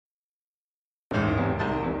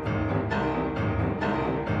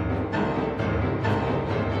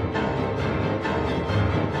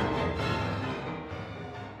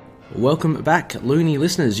Welcome back, Looney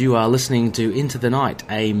listeners. You are listening to Into the Night,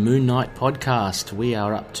 a Moon Knight podcast. We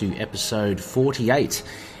are up to episode 48,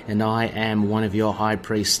 and I am one of your high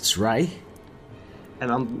priests, Ray. And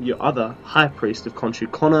I'm your other high priest of Khonshu,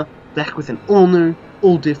 Connor, back with an all-new,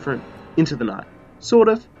 all-different Into the Night. Sort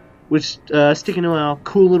of. We're sticking to our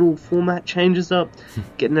cool little format changes up,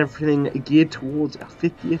 getting everything geared towards our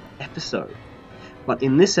 50th episode. But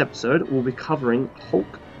in this episode, we'll be covering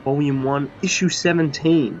Hulk Volume 1, Issue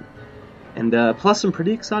 17. And plus some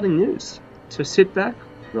pretty exciting news. So sit back,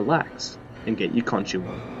 relax, and get your Khonshu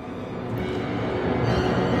on.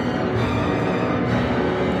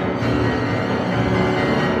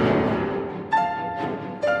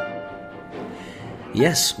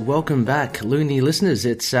 Yes, welcome back, Looney listeners.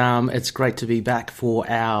 It's great to be back for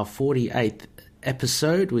our 48th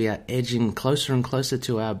episode. We are edging closer and closer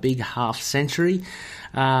to our big half century.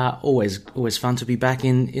 Always fun to be back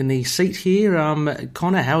in the seat here.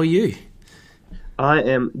 Connor, how are you? I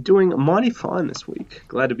am doing mighty fine this week.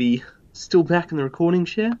 Glad to be still back in the recording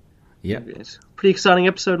chair. Yep. Pretty exciting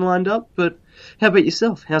episode lined up, but how about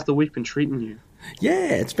yourself? How's the week been treating you? Yeah,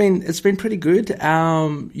 it's been pretty good.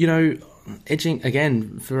 Edging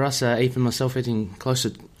again for us, even myself, edging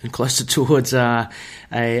closer and closer towards an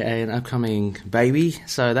upcoming baby.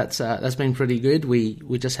 So that's been pretty good.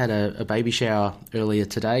 We just had a baby shower earlier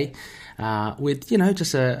today with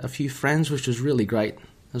just a few friends, which was really great.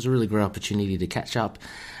 It was a really great opportunity to catch up.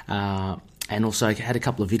 And also I had a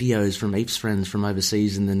couple of videos from Eve's friends from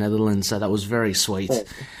overseas in the Netherlands, so that was very sweet. Oh.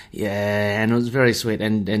 Yeah, and it was very sweet,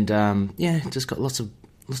 and just got lots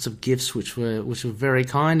of gifts which were very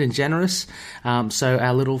kind and generous. So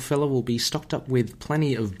our little fella will be stocked up with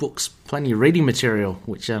plenty of books, plenty of reading material,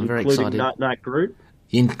 which I'm very excited. Including Night Groot?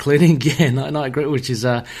 Including, Night Groot, which is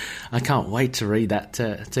I can't wait to read that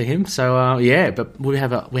to him. So but we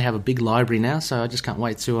have a big library now, so I just can't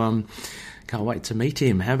wait to meet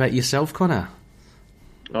him. How about yourself, Connor?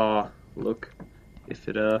 Oh, look, if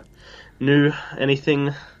it knew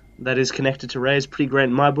anything that is connected to Ray is pretty great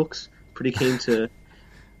in my books. Pretty keen to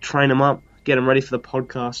train them up, get them ready for the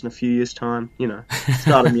podcast in a few years' time.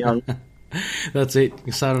 Start them young. That's it.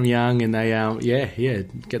 You start them young, and they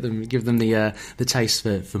give them the taste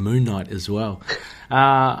for Moon Knight as well.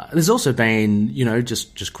 There's also been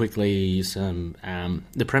just quickly some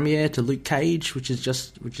the premiere to Luke Cage, which has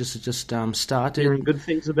just started. Hearing good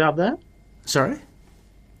things about that. Sorry.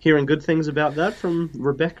 Hearing good things about that from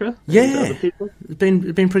Rebecca and other people? It's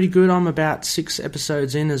been pretty good. I'm about 6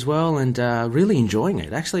 episodes in as well, and really enjoying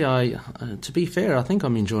it. Actually, to be fair, I think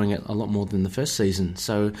I'm enjoying it a lot more than the first season.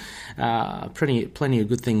 So, plenty of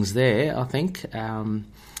good things there, I think, and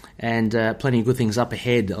plenty of good things up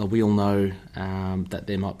ahead. We all know that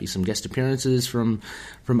there might be some guest appearances from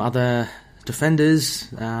other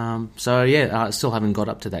Defenders. I still haven't got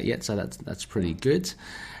up to that yet, so that's pretty good.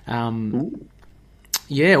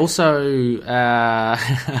 Yeah. Also, I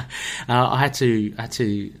had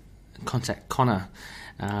to contact Connor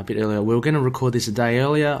a bit earlier. We were going to record this a day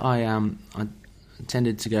earlier. I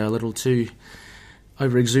tended to go a little too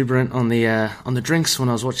over exuberant on the drinks when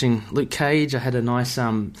I was watching Luke Cage. I had a nice.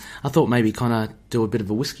 I thought maybe kind of do a bit of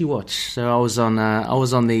a whiskey watch. So I was on the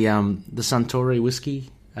Suntory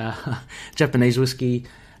whiskey, Japanese whiskey.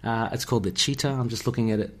 It's called the Cheetah. I'm just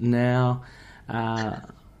looking at it now. A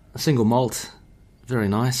single malt. Very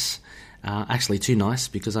nice. Actually, too nice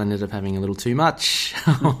because I ended up having a little too much.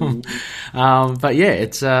 But yeah,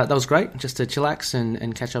 that was great just to chillax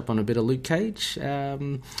and catch up on a bit of Luke Cage.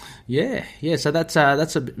 So that's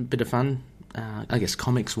a bit of fun. I guess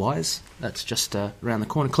comics wise, that's just around the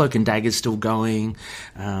corner. Cloak and Dagger's still going.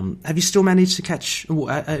 Have you still managed to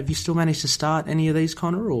Have you still managed to start any of these,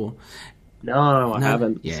 Connor? Or no, I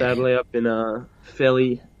haven't. Yeah. Sadly, I've been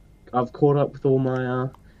I've caught up with all my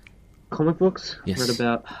comic books. Yes. Read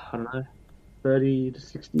about 30 to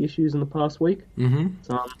 60 issues in the past week. Mm-hmm.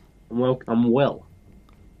 So I'm well.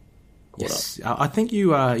 Yes, I think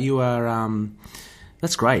you are.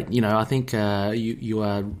 That's great. I think you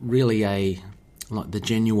are really the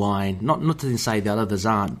genuine. Not to say that others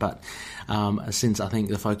aren't, but since I think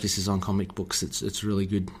the focus is on comic books, it's really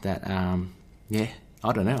good that I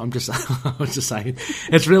don't know. I'm just I was just saying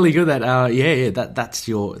it's really good that that's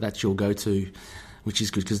your go-to. Which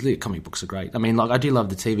is good because comic books are great. I mean, I do love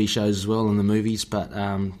the TV shows as well and the movies, but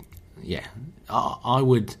I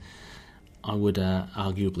would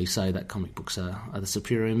arguably say that comic books are the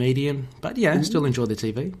superior medium. But still enjoy the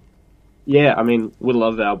TV. Yeah, I mean, we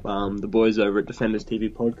love our the boys over at Defenders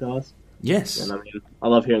TV podcast. Yes, and I mean, I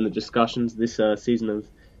love hearing the discussions. This season of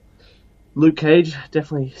Luke Cage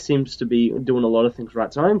definitely seems to be doing a lot of things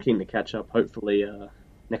right. So I am keen to catch up. Hopefully,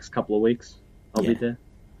 next couple of weeks I'll be there.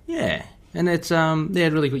 Yeah, and it's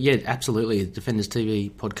really good. Yeah, absolutely. Defenders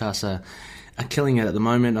TV podcasts are killing it at the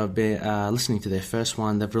moment. I've been listening to their first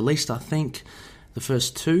one. They've released, I think, the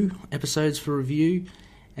first 2 episodes for review,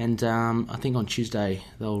 and I think on Tuesday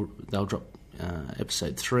they'll drop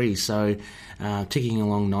episode 3. So ticking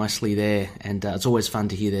along nicely there, and it's always fun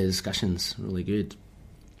to hear their discussions. Really good.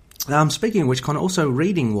 Speaking of which, Connor, also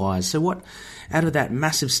reading wise, so what out of that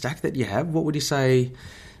massive stack that you have, what would you say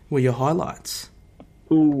were your highlights?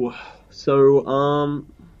 Ooh, so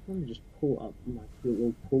let me just pull up my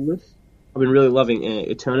little pull list. I've been really loving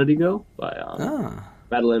Eternity Girl by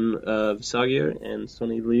Madeline Visaggio and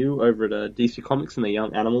Sonny Liu over at DC Comics and the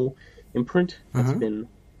Young Animal imprint. That's been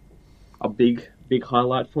a big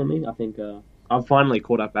highlight for me. I think I've finally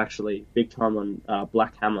caught up actually big time on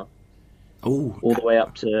Black Hammer. Oh, all the way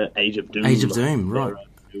up to Age of Doom. Age of Doom, right?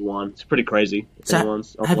 It's pretty crazy. So,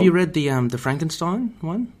 have you read the Frankenstein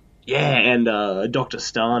one? Yeah, and Dr.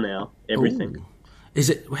 Star now. Everything. Ooh. Is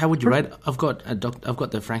it? How would you rate? I've got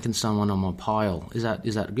the Frankenstein one on my pile. Is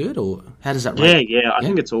that good, or how does that rate? Yeah. I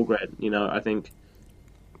think it's all great. I think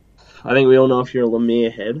we all know if you're a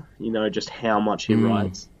Lemire head, just how much he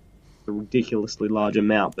writes, a ridiculously large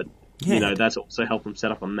amount. But that's also helped him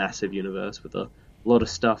set up a massive universe with a lot of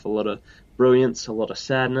stuff, a lot of brilliance, a lot of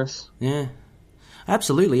sadness. Yeah,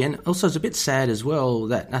 absolutely. And also, it's a bit sad as well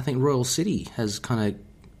that I think Royal City has kind of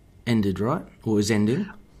ended, right, or is ending.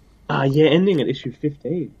 Ending at issue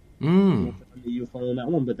 15. You're following that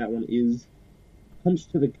one, but that one is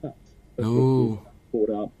punched to the gut. Oh. Caught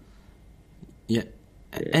up. Yeah.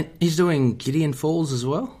 And he's doing Gideon Falls as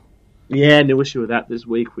well? Yeah, new issue of that this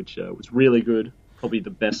week, which was really good. Probably the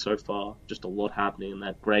best so far. Just a lot happening in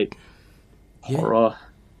that great horror,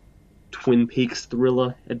 Twin Peaks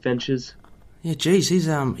thriller adventures. Yeah, geez, he's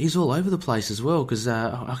all over the place as well, because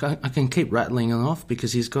I can keep rattling him off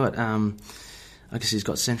because he's got... I guess he's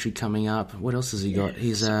got Sentry coming up. What else has he got?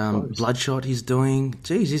 He's Bloodshot he's doing.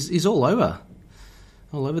 Jeez, he's all over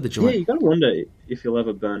the joint. Yeah, you got to wonder if he'll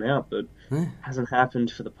ever burn out, but hasn't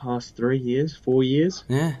happened for the past 3 years, 4 years.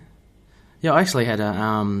 Yeah. Yeah, I actually had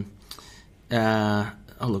a...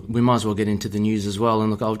 look, we might as well get into the news as well,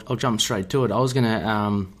 and look, I'll jump straight to it. I was going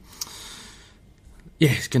to...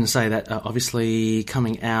 going to say that obviously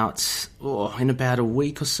coming out in about a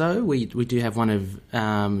week or so, we do have one of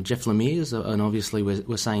Jeff Lemire's, and obviously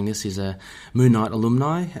we're saying this is a Moon Knight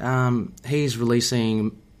alumni. He's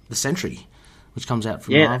releasing The Sentry, which comes out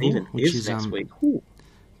from Marvel, which is next week.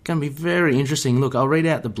 Going to be very interesting. Look, I'll read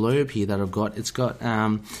out the blurb here that I've got. It's got,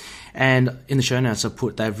 and in the show notes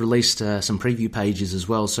they've released some preview pages as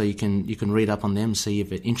well, so you can read up on them, see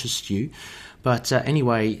if it interests you. But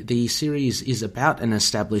anyway, the series is about an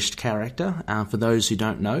established character. For those who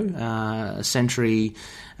don't know, Sentry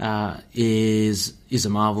is a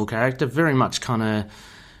Marvel character, very much kind of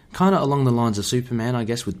along the lines of Superman, I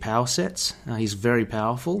guess, with power sets. He's very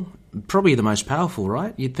powerful, probably the most powerful,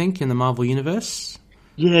 right? You'd think in the Marvel universe.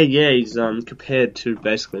 Yeah, he's compared to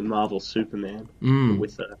basically Marvel Superman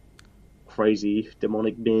with a crazy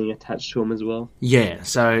demonic being attached to him as well. Yeah,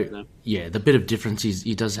 so the bit of difference is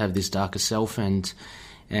he does have this darker self, and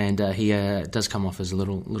he does come off as a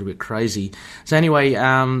little bit crazy. So anyway,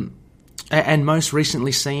 and most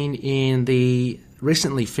recently seen in the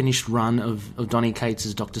recently finished run of Donny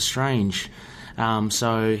Cates' Doctor Strange.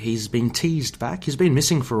 So he's been teased back. He's been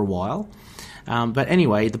missing for a while. But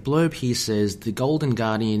anyway, the blurb here says the Golden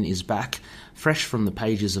Guardian is back, fresh from the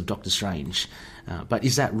pages of Doctor Strange. But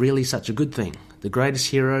is that really such a good thing? The greatest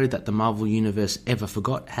hero that the Marvel Universe ever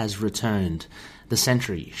forgot has returned. The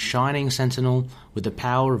Sentry, shining sentinel with the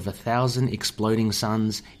power of 1,000 exploding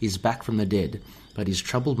suns, is back from the dead, but his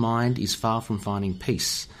troubled mind is far from finding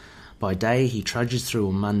peace. By day, he trudges through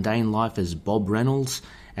a mundane life as Bob Reynolds.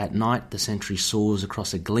 At night, the Sentry soars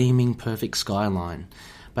across a gleaming, perfect skyline.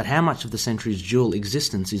 But how much of the Sentry's dual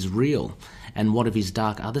existence is real? And what of his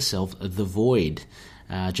dark other self, the Void?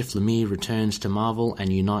 Jeff Lemire returns to Marvel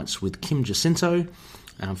and unites with Kim Jacinto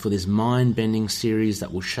for this mind-bending series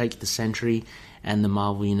that will shake the Sentry and the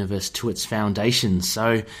Marvel Universe to its foundations.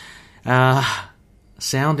 So,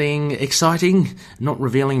 sounding exciting, not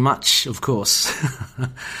revealing much, of course.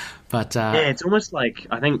 But it's almost like,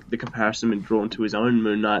 I think the comparison been drawn to his own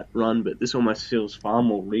Moon Knight run, but this almost feels far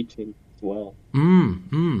more reaching as well.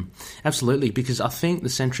 Absolutely, because I think the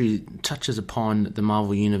Sentry touches upon the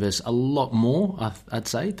Marvel Universe a lot more, I'd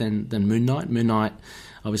say, than Moon Knight. Moon Knight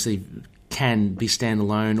obviously can be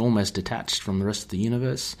standalone, almost detached from the rest of the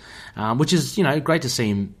universe, which is, great to see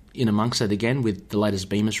him in amongst it again with the latest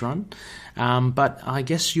Bemis run. But I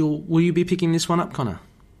guess will you be picking this one up, Connor?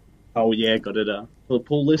 Oh yeah, got it for the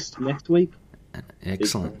pull list next week.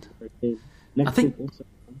 Excellent. Next week also.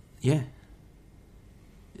 Yeah.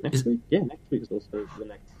 Next week? Yeah, next week is also the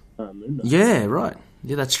next Moon Knight. Yeah, right.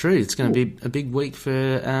 Yeah, that's true. It's going to be a big week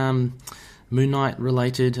for Moon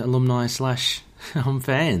Knight-related alumni /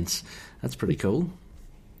 fans. That's pretty cool.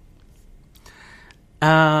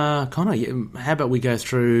 Connor, how about we go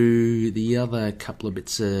through the other couple of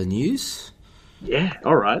bits of news? Yeah,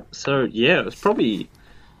 alright. So, yeah, it was probably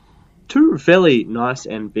two fairly nice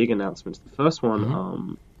and big announcements. The first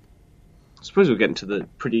one, I suppose we'll get into the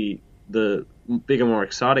bigger, more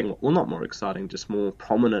exciting, well, not more exciting, just more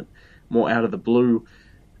prominent, more out of the blue.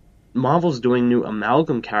 Marvel's doing new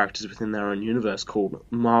amalgam characters within their own universe called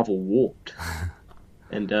Marvel Warped.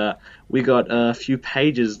 And we got a few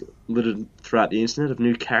pages littered throughout the internet of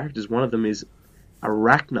new characters. One of them is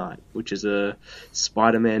Arachnite, which is a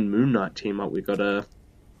Spider-Man Moon Knight team-up. We got a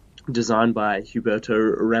designed by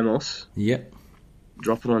Humberto Ramos. Yep.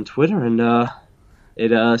 Drop it on Twitter, and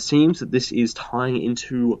it seems that this is tying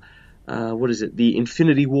into, the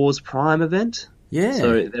Infinity Wars Prime event. Yeah.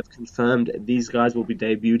 So they've confirmed these guys will be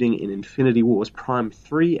debuting in Infinity Wars Prime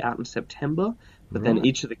 3 out in September, but then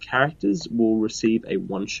each of the characters will receive a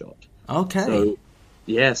one-shot. Okay. So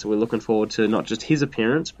we're looking forward to not just his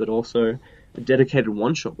appearance, but also a dedicated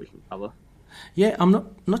one-shot we can cover. Yeah, I'm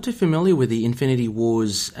not too familiar with the Infinity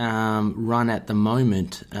Wars run at the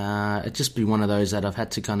moment. It'd just be one of those that I've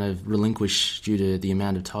had to kind of relinquish due to the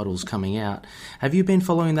amount of titles coming out. Have you been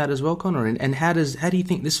following that as well, Connor? And how do you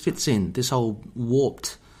think this fits in, this whole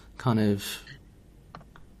warped kind of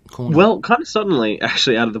corner? Well, kind of suddenly,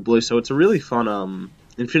 actually, out of the blue. So it's a really fun...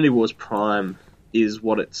 Infinity Wars Prime is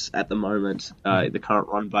what it's at the moment. The current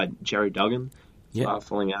run by Jerry Duggan. Yep.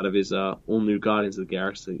 Falling out of his all-new Guardians of the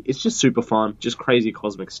Galaxy. It's just super fun, just crazy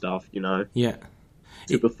cosmic stuff, Yeah.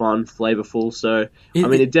 Super fun, flavorful, so,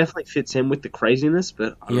 it definitely fits in with the craziness,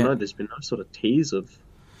 but I don't know, there's been no sort of tease of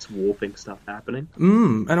warping stuff happening.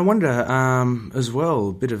 And I wonder, as well,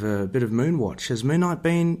 a bit of Moonwatch. Has Moon Knight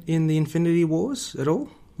been in the Infinity Wars at all?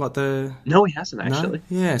 No, he hasn't, actually.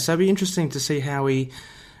 No? Yeah, so it'd be interesting to see how he...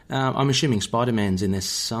 I'm assuming Spider-Man's in there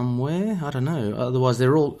somewhere. I don't know. Otherwise,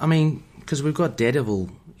 they're all... because we've got Daredevil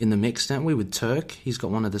in the mix, don't we, with Turk? He's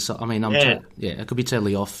got one of the... I could be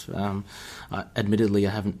totally off. Admittedly, I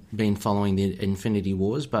haven't been following the Infinity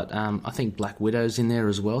Wars, but I think Black Widow's in there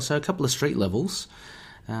as well. So a couple of street levels.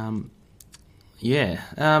 Definitely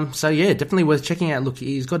worth checking out. Look,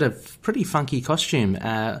 he's got a pretty funky costume.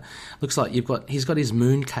 Looks like he's got his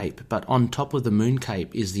moon cape, but on top of the moon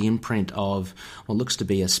cape is the imprint of what looks to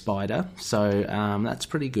be a spider. So that's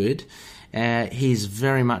pretty good. He's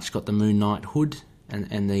very much got the Moon Knight hood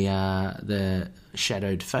and the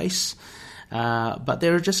shadowed face. But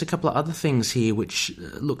there are just a couple of other things here which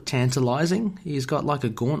look tantalising. He's got like a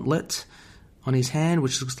gauntlet on his hand,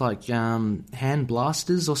 which looks like hand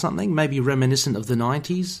blasters or something, maybe reminiscent of the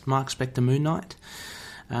 90s, Mark Spector Moon Knight.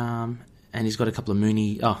 And he's got a couple of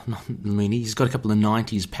he's got a couple of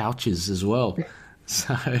 90s pouches as well.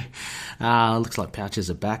 So, looks like pouches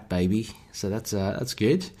are back, baby. So that's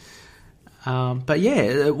good. But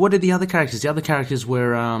yeah, what are the other characters? The other characters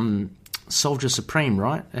were Soldier Supreme,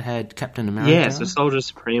 right? It had Captain America. Yeah, so Soldier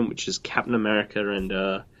Supreme, which is Captain America and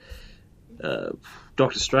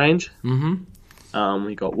Doctor Strange. Mm-hmm.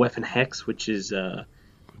 We got Weapon Hex, which is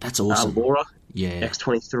that's awesome. Laura. Yeah.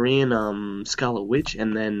 X-23 and Scarlet Witch,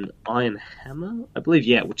 and then Iron Hammer, I believe.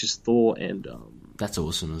 Yeah, which is Thor and that's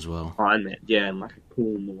awesome as well. Iron Man. Yeah, and like a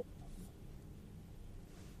cool more.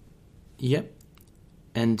 Yep.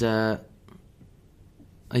 And are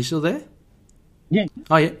you still there? Yeah.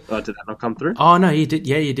 Oh, yeah. Did that not come through? Oh, no, you did.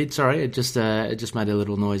 Yeah, you did. Sorry, it just made a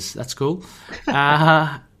little noise. That's cool.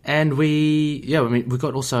 And we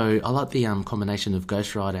got also. I like the combination of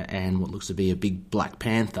Ghost Rider and what looks to be a big Black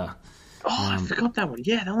Panther. Oh, I forgot that one.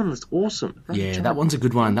 Yeah, that one was awesome. That one's a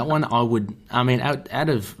good one. That one out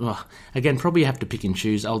of again, probably have to pick and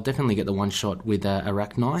choose. I'll definitely get the one shot with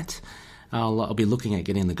Arachnite. I'll be looking at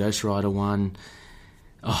getting the Ghost Rider one.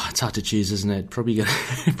 Oh, it's hard to choose, isn't it? Probably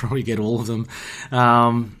get all of them.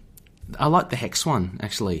 I like the Hex one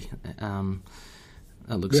actually.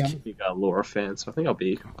 That looks. Yeah, I'm a big Laura fan, so I think I'll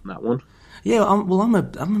be on that one. Yeah,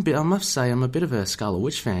 I must say I'm a bit of a Scarlet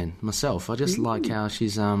Witch fan myself. I just like how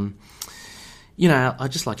she's I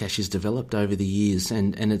just like how she's developed over the years,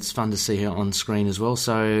 and it's fun to see her on screen as well.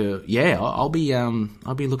 So yeah, I'll be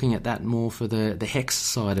looking at that more for the Hex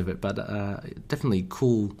side of it, but definitely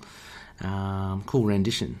cool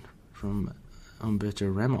rendition from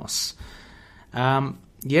Humberto Ramos.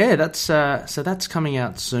 That's coming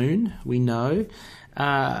out soon. We know.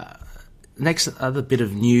 next other bit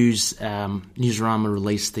of news, Newsarama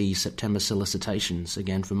released the September solicitations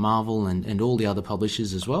again for Marvel and all the other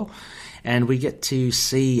publishers as well. And we get to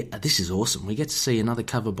see, this is awesome, we get to see another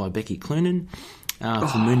cover by Becky Cloonan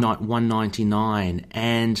for Moon Knight 199.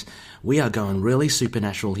 And we are going really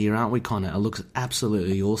supernatural here, aren't we, Connor? It looks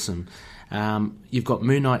absolutely awesome. You've got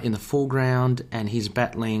Moon Knight in the foreground, and he's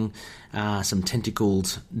battling some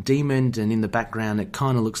tentacled demon, and in the background it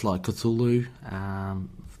kind of looks like Cthulhu,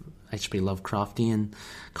 H.P. Lovecraftian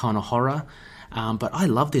kind of horror. But I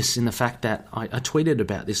love this in the fact that I tweeted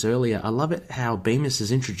about this earlier. I love it how Bemis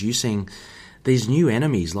is introducing these new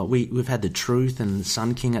enemies. Like we've had the Truth and the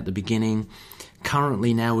Sun King at the beginning.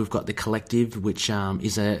 Currently now we've got the Collective, which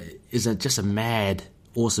is just a mad,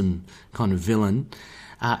 awesome kind of villain.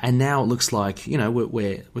 And now it looks like, you know,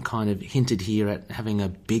 we're kind of hinted here at having a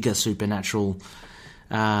bigger supernatural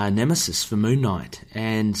nemesis for Moon Knight,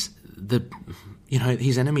 and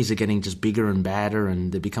his enemies are getting just bigger and badder,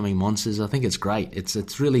 and they're becoming monsters. I think it's great.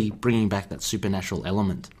 It's really bringing back that supernatural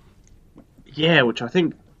element. Yeah, which I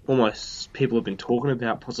think almost people have been talking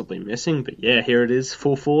about possibly missing, but yeah, here it is,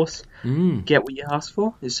 full force. Get what you asked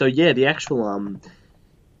for. So yeah, the actual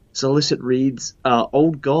solicit reads,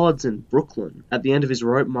 Old Gods in Brooklyn. At the end of his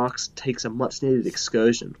rope, Marks takes a much-needed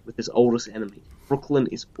excursion with his oldest enemy. Brooklyn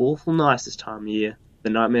is awful nice this time of year. The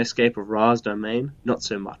nightmare scape of Ra's domain, not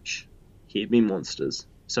so much. Hear me, monsters.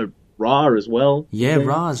 So Ra as well. Yeah,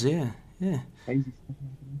 Ra's, yeah.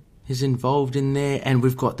 He's involved in there, and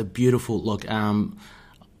we've got the beautiful look. I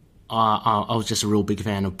was just a real big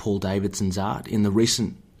fan of Paul Davidson's art in the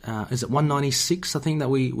recent. Is it 196? I think that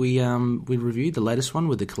we reviewed the latest one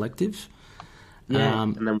with the Collective. Yeah,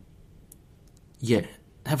 and then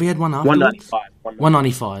have we had one after 195?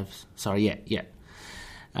 195. Sorry, yeah.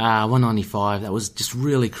 195. That was just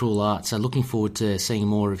really cool art. So looking forward to seeing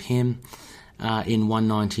more of him in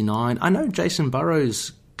 199. I know Jason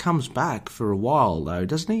Burrows comes back for a while though,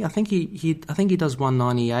 doesn't he? I think he does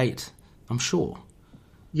 198. I'm sure.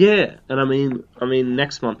 Yeah, and I mean,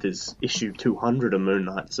 next month is issue 200 of Moon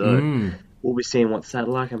Knight, so we'll be seeing what's that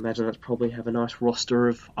like. I imagine that's probably have a nice roster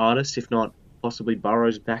of artists, if not possibly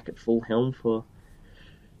Burrows back at full helm for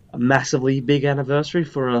a massively big anniversary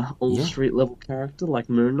for a all-street level character like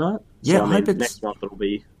Moon Knight. Yeah, so, I hope next month it'll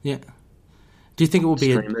be. Yeah. Do you think it will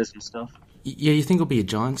be streamers and stuff? Yeah, you think it'll be a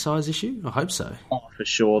giant size issue? I hope so. Oh, for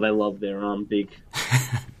sure. They love their big.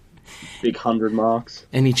 Big 100 marks.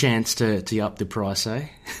 Any chance to up the price, eh?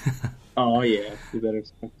 Oh, yeah. You better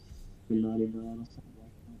expect 99 or something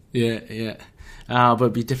like that. Yeah. But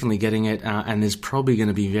be definitely getting it, and there's probably going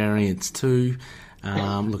to be variants too.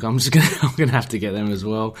 Look, I'm gonna have to get them as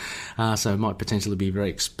well. So it might potentially be a very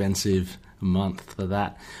expensive month for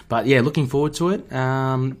that. But yeah, looking forward to it.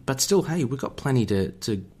 But still, hey, we've got plenty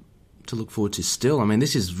to look forward to still. I mean,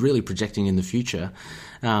 this is really projecting in the future.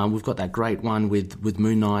 We've got that great one with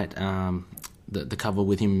Moon Knight, the cover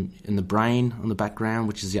with him in the brain on the background,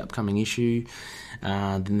 which is the upcoming issue.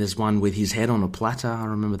 Then there's one with his head on a platter. I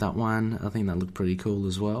remember that one. I think that looked pretty cool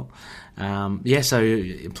as well. So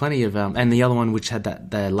plenty of, and the other one which had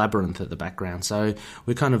the labyrinth at the background. So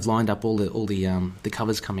we kind of lined up all the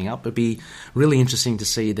covers coming up. It'd be really interesting to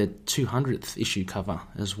see the 200th issue cover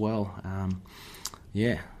as well.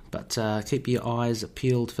 But keep your eyes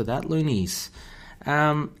peeled for that, loonies.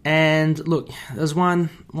 And look, there's one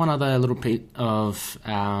other little bit of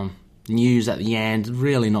news at the end.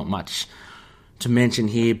 Really not much to mention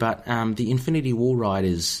here, but the Infinity War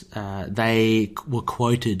writers, they were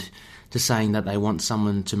quoted to saying that they want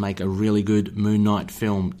someone to make a really good Moon Knight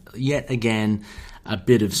film. Yet again, a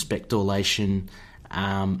bit of speculation.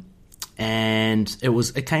 And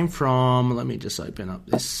it came from, let me just open up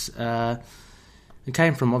this. It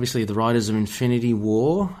came from, obviously, the writers of Infinity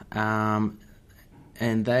War, and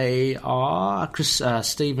they are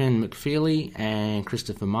Stephen McFeely and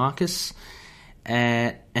Christopher Marcus,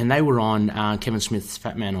 and they were on Kevin Smith's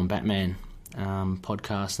Fat Man on Batman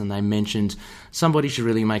podcast, and they mentioned somebody should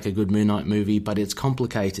really make a good Moon Knight movie, but it's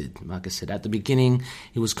complicated. Like I said, at the beginning,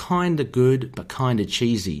 he was kind of good, but kind of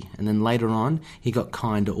cheesy, and then later on, he got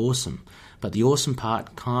kind of awesome. But the awesome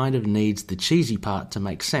part kind of needs the cheesy part to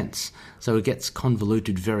make sense. So it gets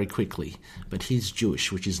convoluted very quickly. But he's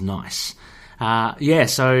Jewish, which is nice.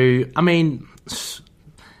 So, I mean,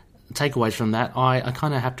 takeaways from that, I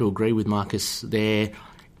kind of have to agree with Marcus there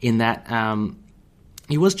in that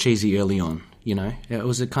he was cheesy early on, you know. It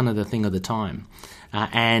was kind of the thing of the time.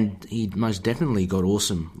 And he most definitely got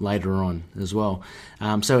awesome later on as well.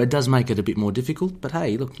 So it does make it a bit more difficult. But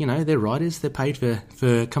hey, look, you know, they're writers. They're paid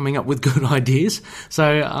for coming up with good ideas. So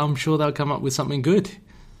I'm sure they'll come up with something good.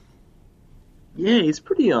 Yeah, it's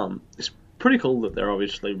pretty pretty cool that they're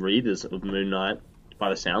obviously readers of Moon Knight by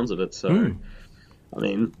the sounds of it. So, I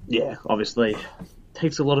mean, yeah, obviously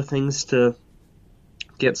takes a lot of things to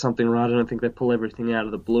get something right. I don't think they pull everything out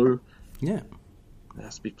of the blue. Yeah. There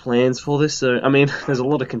has to be plans for this. So, I mean, there's a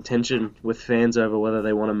lot of contention with fans over whether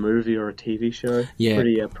they want a movie or a TV show. Yeah.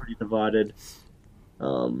 Pretty divided.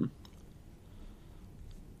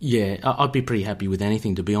 Yeah, I'd be pretty happy with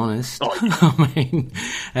anything, to be honest. Oh, yeah. I mean,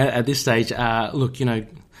 at this stage, look, you know,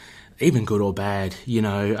 even good or bad, you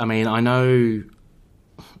know, I mean, I know,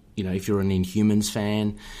 you know, if you're an Inhumans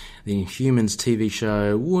fan, the Inhumans TV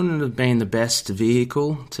show wouldn't have been the best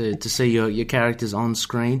vehicle to see your characters on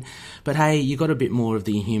screen. But hey, you got a bit more of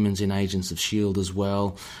the Inhumans in Agents of S.H.I.E.L.D. as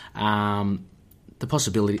well. The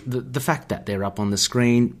possibility, the fact that they're up on the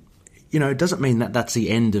screen, you know, it doesn't mean that that's the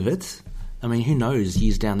end of it. I mean, who knows,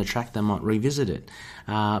 years down the track they might revisit it.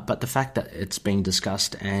 But the fact that it's being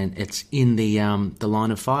discussed and it's in the line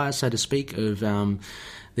of fire, so to speak, of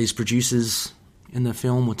these producers in the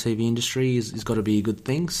film or TV industry is got to be a good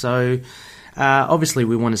thing. So obviously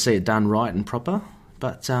we want to see it done right and proper.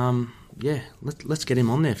 But yeah, let's get him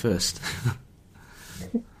on there first.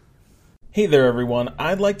 Hey there everyone,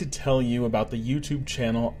 I'd like to tell you about the YouTube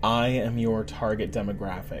channel I Am Your Target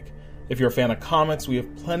Demographic. If you're a fan of comics, we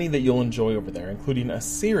have plenty that you'll enjoy over there, including a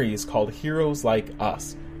series called Heroes Like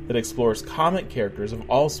Us that explores comic characters of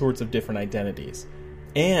all sorts of different identities.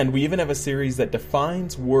 And we even have a series that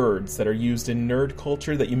defines words that are used in nerd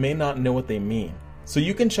culture that you may not know what they mean. So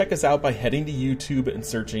you can check us out by heading to YouTube and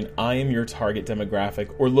searching I Am Your Target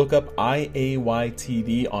Demographic, or look up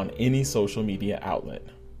IAYTD on any social media outlet.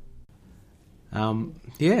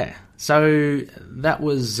 Yeah, so that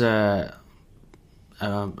was about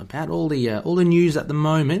all the news at the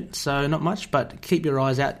moment. So not much, but keep your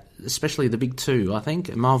eyes out, especially the big two, I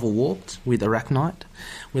think. Marvel Warped with Arachnite,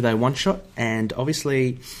 with a one-shot, and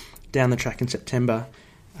obviously down the track in September,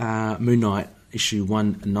 Moon Knight issue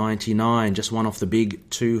 199, just one off the big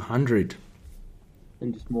 200.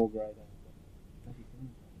 And just more great.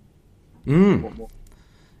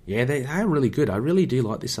 Yeah, they are really good. I really do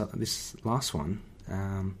like this last one.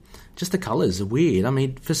 Just the colours are weird. I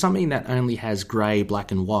mean, for something that only has grey,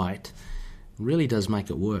 black and white, really does make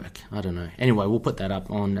it work. I don't know. Anyway, we'll put that up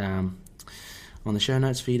on the show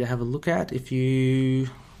notes for you to have a look at if you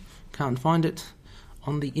can't find it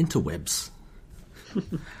on the interwebs.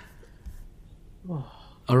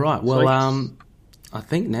 All right, well, I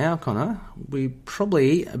think now, Connor, we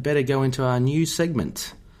probably better go into our new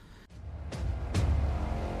segment.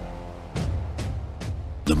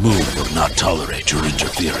 The Moon will not tolerate your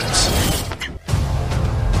interference.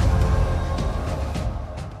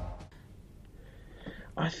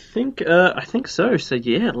 I think so. So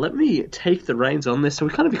yeah, let me take the reins on this. So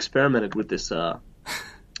we kind of experimented with this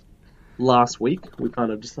last week. We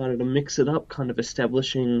kind of decided to mix it up, kind of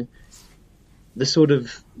establishing the sort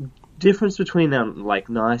of difference between like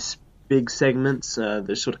nice big segments,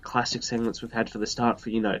 the sort of classic segments we've had for the start, for,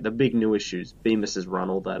 you know, the big new issues, Bemis's run,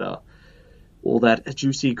 all that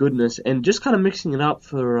juicy goodness, and just kind of mixing it up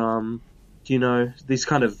for you know, these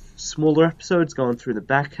kind of smaller episodes going through the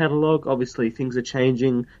back catalogue. Obviously things are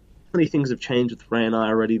changing. Many things have changed with Ray and I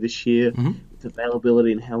already this year, with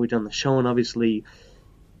availability and how we've done the show, and obviously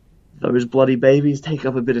those bloody babies take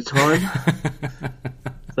up a bit of time.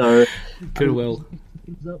 So Could well.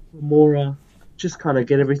 Things up for more, just kind of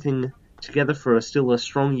get everything together for still a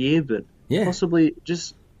strong year, but possibly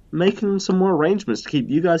just making some more arrangements to keep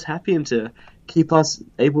you guys happy and to keep us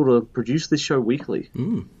able to produce this show weekly.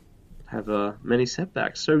 Have many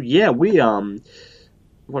setbacks. So yeah, we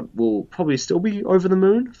what will probably still be over the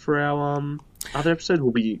moon for our other episode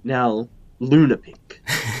will be now Lunapic.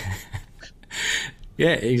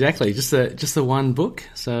 Yeah, exactly. Just the one book.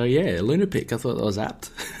 So yeah, Lunapic. I thought that was apt.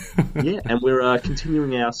 Yeah, and we're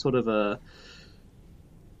continuing our sort of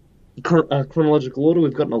chronological order.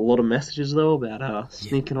 We've gotten a lot of messages though about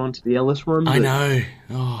sneaking onto the Ellis run. I know.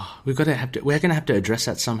 Oh, we're going to have to address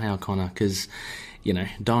that somehow, Connor, because, you know,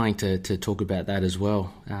 dying to talk about that as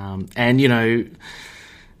well. And, you know,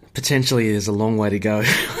 potentially there's a long way to go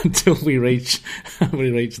until we reach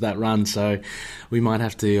that run. So we might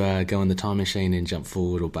have to go in the time machine and jump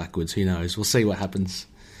forward or backwards. Who knows? We'll see what happens.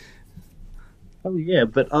 Oh yeah,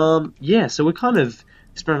 but so we're kind of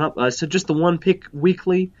spreading up. So just the one pick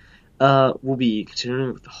weekly. We'll be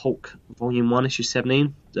continuing with the Hulk Volume 1, Issue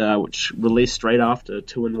 17, which released straight after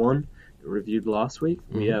 2 and 1, reviewed last week.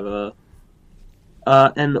 We have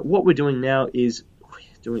and what we're doing now is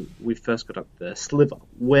we first got up the Sliver,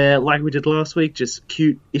 where, like we did last week, just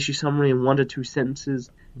cute issue summary in 1 to 2 sentences,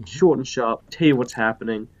 short and sharp, tell you what's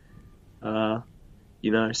happening.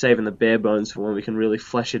 saving the bare bones for when we can really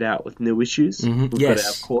flesh it out with new issues. We've got,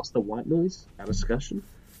 of course, the White Noise, our discussion,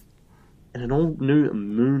 and an all-new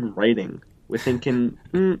Moon rating. We're thinking,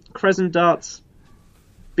 Crescent Darts,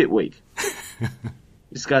 bit weak.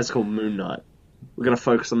 This guy's called Moon Knight. We're going to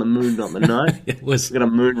focus on the moon, not the night. We've got a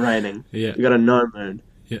moon rating. Yeah. We've got a no moon.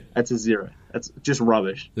 Yeah. That's a 0. That's just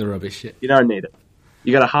rubbish. The rubbish, yeah. You don't need it.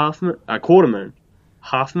 You got a half moon, a quarter moon,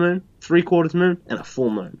 half moon, 3/4 moon, and a full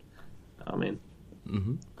moon. I mean,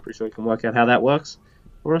 pretty sure we can work out how that works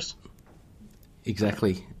for us.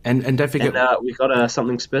 Exactly. And don't forget... And we got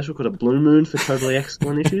something special called a blue moon for totally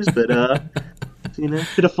excellent issues, but,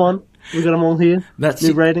 bit of fun. We got them all here. That's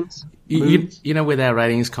new ratings. With our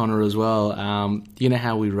ratings, Connor, as well, you know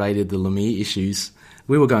how we rated the Lemire issues?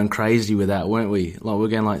 We were going crazy with that, weren't we? Like, we're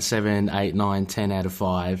going like 7, 8, 9, 10 out of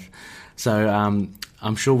 5. So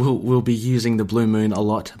I'm sure we'll be using the Blue Moon a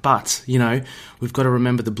lot. But, we've got to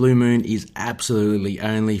remember the Blue Moon is absolutely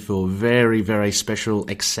only for very, very special,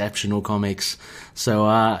 exceptional comics. So,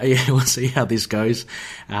 we'll see how this goes.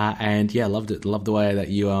 Loved it. Loved the way that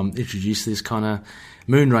you introduced this, Connor.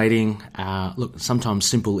 Moon rating, look, sometimes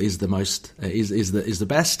simple is the most, is the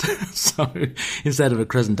best. So instead of a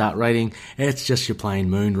Crescent Dart rating, it's just your plain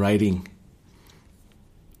moon rating.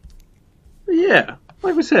 Yeah,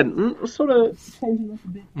 like we said, sort of changing up a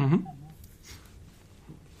bit.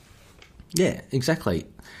 Yeah, exactly.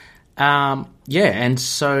 And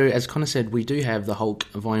so, as Connor said, we do have the Hulk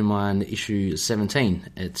Volume 1, Issue 17.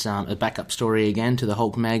 It's a backup story again to the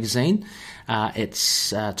Hulk magazine. It's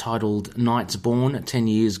titled Knights Born, 10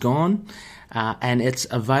 Years Gone. And it's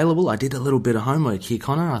available. I did a little bit of homework here,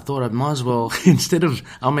 Connor. I thought I might as well, instead of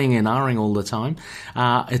umming and ahhing all the time,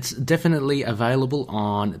 it's definitely available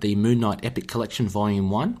on the Moon Knight Epic Collection Volume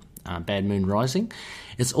 1, Bad Moon Rising.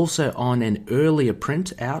 It's also on an earlier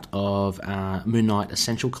print out of Moon Knight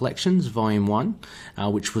Essential Collections Volume 1,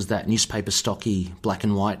 which was that newspaper stocky black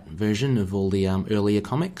and white version of all the earlier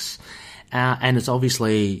comics. And it's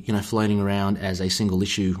obviously, floating around as a single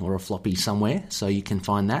issue or a floppy somewhere, so you can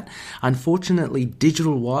find that. Unfortunately,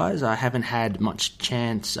 digital-wise, I haven't had much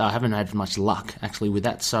luck, actually, with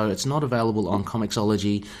that, so it's not available on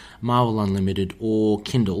Comixology, Marvel Unlimited, or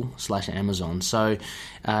Kindle/Amazon. So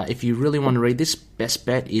if you really want to read this, best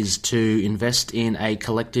bet is to invest in a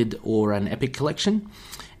collected or an Epic collection.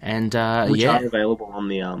 And which are available on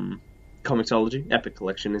the... Comixology, Epic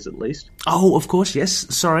Collection is at least. Oh, of course, yes.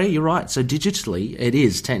 Sorry, you're right. So digitally, it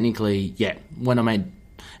is technically, when I meant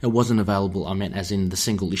it wasn't available, I meant as in the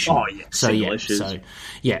single issue. Oh, yeah, single issues. So,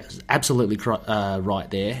 absolutely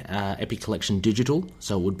right there. Epic Collection Digital,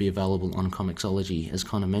 so it would be available on Comixology, as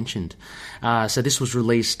Connor mentioned. So this was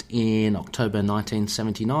released in October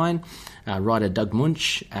 1979. Writer Doug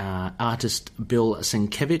Munch, artist Bill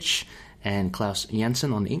Sienkiewicz, and Klaus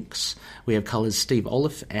Janson on inks. We have colours Steve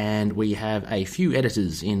Oliff, and we have a few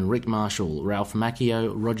editors in Rick Marshall, Ralph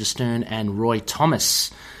Macchio, Roger Stern, and Roy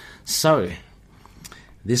Thomas. So,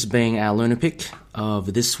 this being our Lunar Pick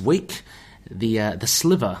of this week, the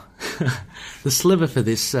sliver, the sliver for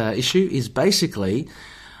this issue is basically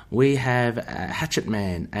we have Hatchet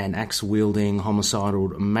Man, an axe-wielding homicidal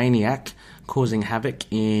maniac causing havoc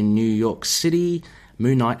in New York City.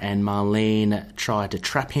 Moon Knight and Marlene try to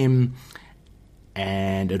trap him,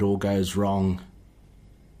 and it all goes wrong.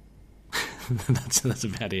 that's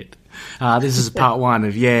about it. This is part 1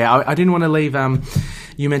 of, I didn't want to leave,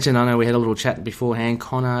 you mentioned, I know we had a little chat beforehand,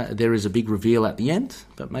 Connor, there is a big reveal at the end,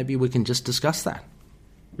 but maybe we can just discuss that.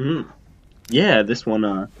 Yeah, this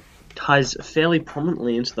one ties fairly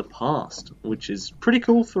prominently into the past, which is pretty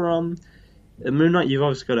cool for Moon Knight. You've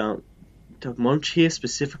obviously got Doug Munch here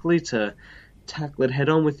specifically to tackle it head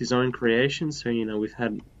on with his own creation. So, we've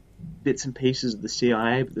had bits and pieces of the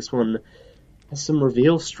CIA, but this one has some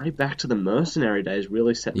reveals straight back to the Mercenary days,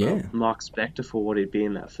 really setting up Mark Spector for what he'd be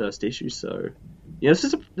in that first issue. So, this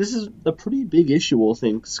is a pretty big issue, all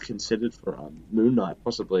things considered, for Moon Knight,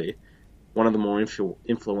 possibly one of the more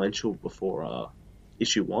influential before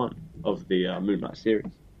issue 1 of the Moon Knight series.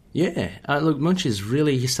 Yeah, look, Munch is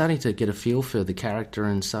he's starting to get a feel for the character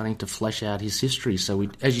and starting to flesh out his history. So,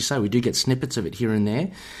 as you say, we do get snippets of it here and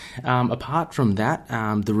there. Apart from that,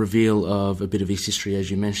 the reveal of a bit of his history,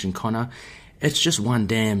 as you mentioned, Connor, it's just one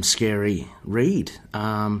damn scary read.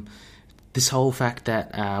 This whole fact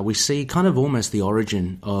that we see kind of almost the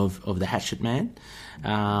origin of the Hatchet Man,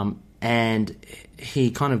 and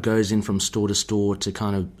he kind of goes in from store to store to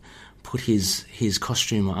kind of put his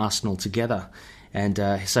costume or arsenal together. And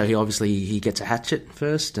so he gets a hatchet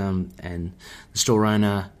first, and the store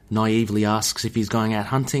owner naively asks if he's going out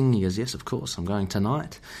hunting. He goes, yes, of course, I'm going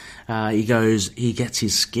tonight. He gets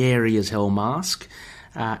his scary as hell mask,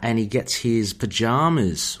 and he gets his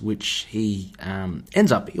pajamas, which he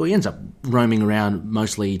ends up roaming around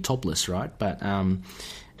mostly topless, right? But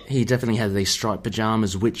he definitely has these striped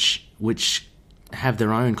pajamas, which have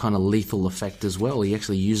their own kind of lethal effect as well. He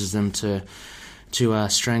actually uses them to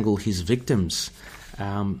strangle his victims.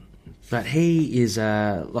 But he is,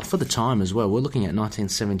 for the time as well, we're looking at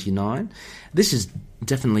 1979. This is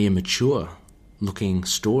definitely a mature-looking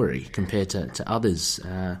story compared to others.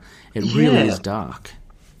 It really is dark.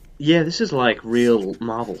 Yeah, this is like real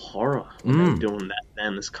Marvel horror when they were doing that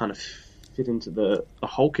then. This kind of fit into the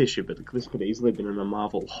Hulk issue, but this could easily have been in a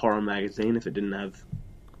Marvel horror magazine if it didn't have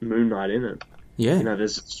Moon Knight in it. Yeah. You know,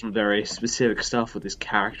 there's some very specific stuff with this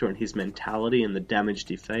character and his mentality and the damage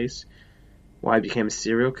he faced. Why he became a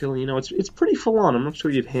serial killer. You know, it's pretty full on. I'm not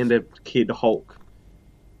sure you'd hand a kid Hulk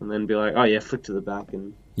and then be like, oh yeah, flick to the back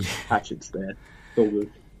and Hatchet's there. It's all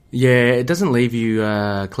good. Yeah, it doesn't leave you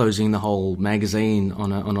closing the whole magazine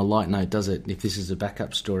on a light note, does it, if this is a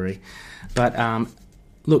backup story? But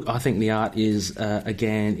look, I think the art is,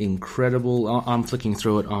 again, incredible. I'm flicking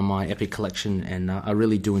through it on my Epic collection, and I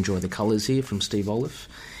really do enjoy the colours here from Steve Oliff.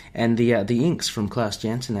 And the inks from Klaus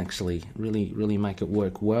Janson actually really make it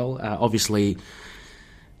work well. Obviously,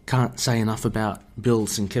 can't say enough about Bill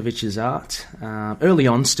Sienkiewicz's art. Early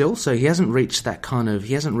on still, so he hasn't reached that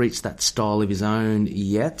style of his own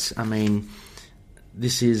yet. I mean,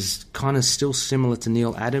 this is kind of still similar to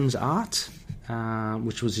Neil Adams' art,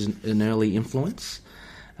 which was an early influence.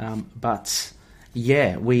 But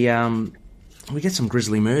yeah, we get some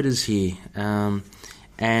grisly murders here,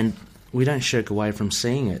 and we don't shirk away from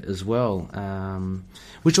seeing it as well,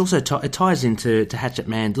 which also it ties into Hatchet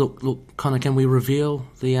Man. Look, Connor, can we reveal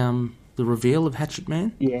the reveal of Hatchet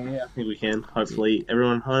Man? Yeah, I think we can. Hopefully,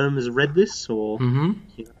 everyone at home has read this, or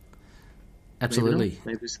absolutely.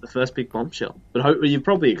 Maybe it's the first big bombshell. But you've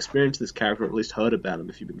probably experienced this character, or at least heard about him,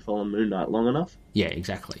 if you've been following Moon Knight long enough. Yeah,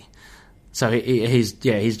 exactly. So he's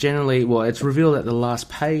generally, well, it's revealed at the last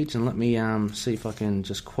page, and let me see if I can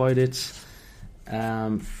just quote it.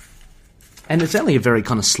 And it's only a very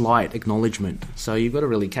kind of slight acknowledgement, so you've got to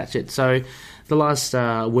really catch it. So the last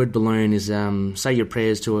word balloon is, say your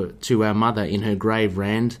prayers to our mother in her grave,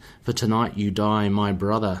 Rand, for tonight you die, my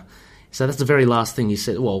brother. So that's the very last thing he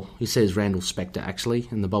said. Well, he says Randall Spector, actually,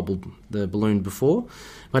 in the balloon before.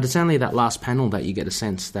 But it's only that last panel that you get a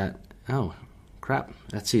sense that, oh, crap,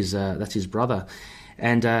 that's his brother.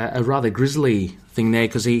 And a rather grisly thing there,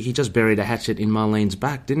 because he just buried a hatchet in Marlene's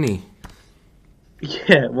back, didn't he?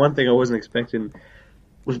 Yeah, one thing I wasn't expecting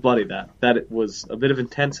was bloody that it was a bit of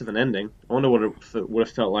intense of an ending. I wonder what it would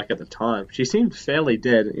have felt like at the time. She seemed fairly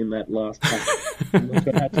dead in that last part.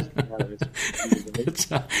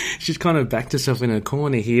 She's kind of backed herself in a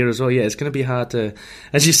corner here as well. Yeah, it's going to be hard to,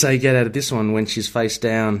 as you say, get out of this one when she's face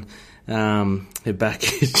down. Her back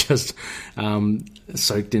is just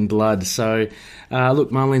soaked in blood. So,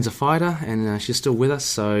 look, Marlene's a fighter, and she's still with us,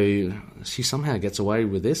 so she somehow gets away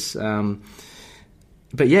with this.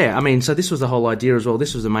 But yeah, I mean, so this was the whole idea as well.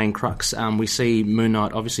 This was the main crux. We see Moon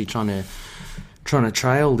Knight obviously trying to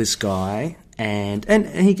trail this guy, and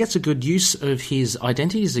he gets a good use of his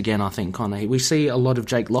identities again, I think, Connor. We see a lot of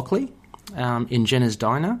Jake Lockley in Jenna's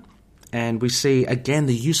Diner, and we see, again,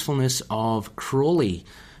 the usefulness of Crawley,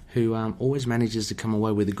 who always manages to come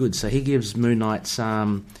away with the goods. So he gives Moon Knight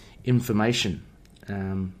some information.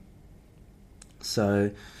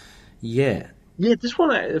 So, yeah. Yeah, this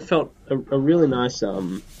one felt a really nice,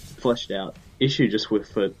 fleshed out issue just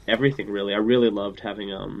for everything, really. I really loved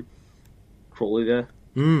having Crawley there.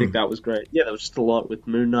 I think that was great. Yeah, there was just a lot with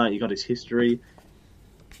Moon Knight. You got his history.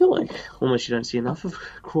 I feel like almost you don't see enough of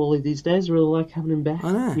Crawley these days. I really like having him back.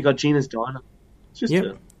 I know. You got Gina's Diner. It's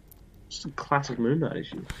just a classic Moon Knight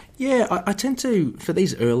issue. Yeah, I tend to, for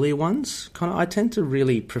these earlier ones, I tend to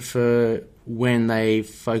really prefer when they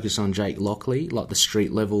focus on Jake Lockley, like the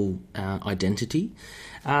street level identity.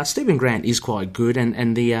 Stephen Grant is quite good,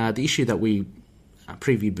 and the issue that we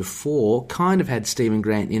previewed before kind of had Stephen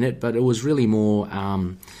Grant in it, but it was really more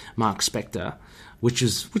Mark Spector, which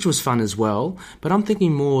was fun as well. But I'm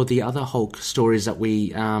thinking more the other Hulk stories that we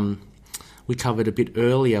covered a bit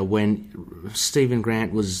earlier when Stephen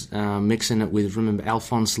Grant was mixing it with, remember,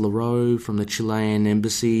 Alphonse Leroux from the Chilean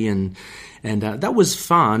embassy, and that was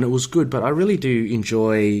fun. It was good, but I really do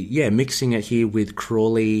enjoy, mixing it here with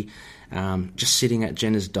Crawley, just sitting at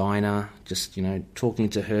Jenna's Diner, just, talking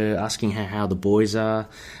to her, asking her how the boys are.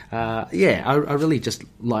 I really just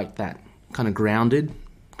like that kind of grounded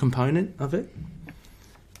component of it.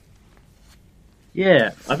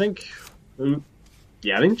 Yeah, I think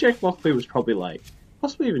Jake Lockley was probably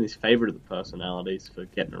possibly even his favourite of the personalities for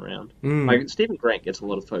getting around. Stephen Grant gets a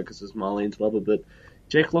lot of focus as Marlene's lover, but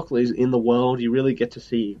Jake Lockley's in the world. You really get to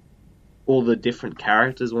see all the different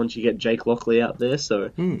characters once you get Jake Lockley out there.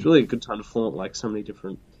 So it's really a good time to flaunt like so many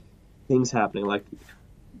different things happening. Like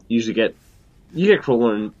you get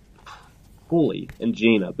Crawler and Paulie and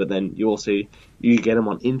Gina, but then you get them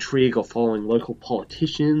on intrigue or following local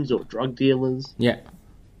politicians or drug dealers. Yeah.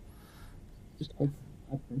 Just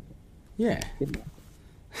Yeah.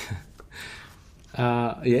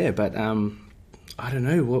 But I don't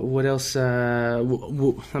know what else. I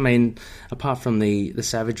mean, apart from the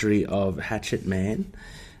savagery of Hatchet Man,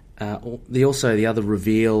 the other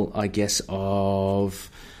reveal, I guess,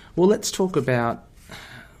 of let's talk about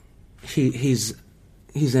his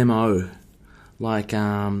MO, like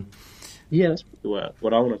that's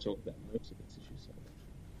what I want to talk about most of this issue. So.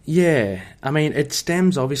 Yeah, I mean, it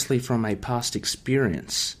stems obviously from a past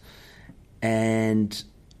experience, and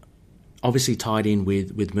obviously tied in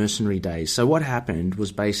with Mercenary Days. So what happened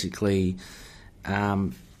was basically,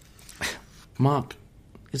 Mark,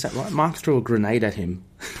 is that right? Mark threw a grenade at him.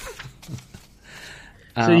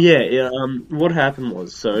 What happened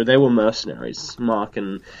was, so they were mercenaries. Mark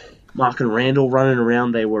and Randall running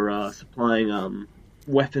around. They were supplying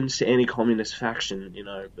weapons to any communist faction,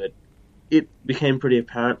 But it became pretty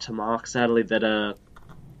apparent to Mark, sadly, that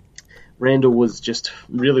Randall was just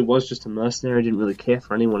a mercenary. Didn't really care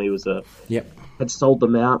for anyone. He was had sold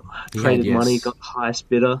them out, traded money, got the highest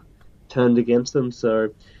bidder, turned against them.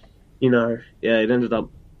 So, it ended up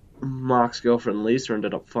Mark's girlfriend Lisa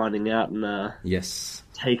ended up finding out and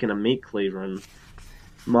taking a meat cleaver, and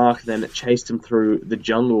Mark then chased him through the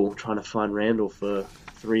jungle trying to find Randall for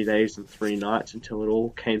 3 days and 3 nights until it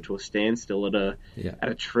all came to a standstill at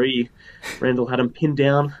a tree. Randall had him pinned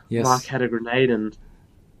down. Yes. Mark had a grenade and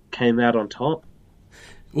came out on top.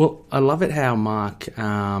 Well, I love it how Mark,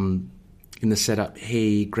 in the setup,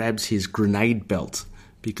 he grabs his grenade belt,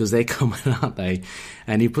 because they're common, aren't they?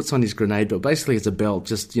 And he puts on his grenade belt. Basically, it's a belt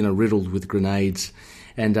just, riddled with grenades.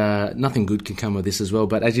 And nothing good can come of this as well.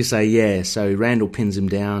 But as you say, so Randall pins him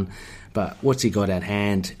down. But what's he got at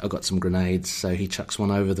hand? I got some grenades. So he chucks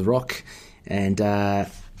one over the rock. And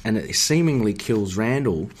it seemingly kills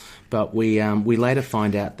Randall. But we later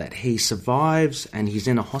find out that he survives and he's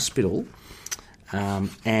in a hospital.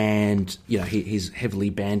 He's heavily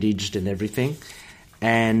bandaged and everything.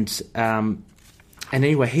 And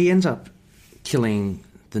anyway, he ends up killing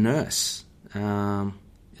the nurse.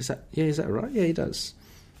 Is that right? Yeah, he does.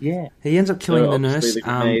 Yeah. He ends up killing the nurse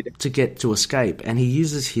to escape, and he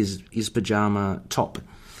uses his pajama top.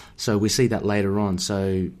 So we see that later on.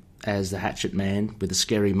 So as the Hatchet Man with a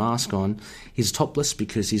scary mask on, he's topless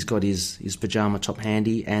because he's got his pajama top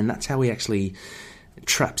handy, and that's how he actually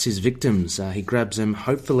traps his victims. He grabs them.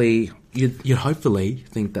 Hopefully, you hopefully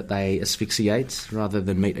think that they asphyxiate rather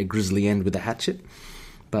than meet a grisly end with a hatchet.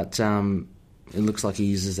 But it looks like he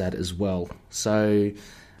uses that as well. So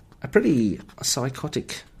a pretty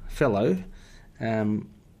psychotic fellow. I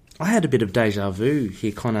had a bit of deja vu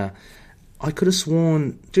here, Connor. I could have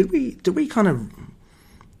sworn. Did we kind of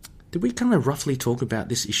roughly talk about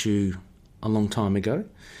this issue a long time ago?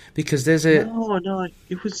 Because there's a... No,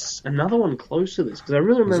 it was another one close to this, because I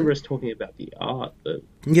really remember us talking about the art. But...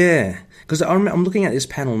 Yeah, because I'm looking at this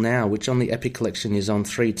panel now, which on the Epic Collection is on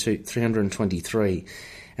 323,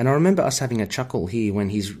 and I remember us having a chuckle here when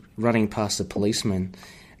he's running past the policeman,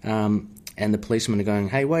 and the policemen are going,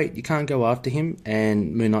 "Hey, wait, you can't go after him,"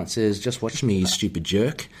 and Moon Knight says, "Just watch me, you stupid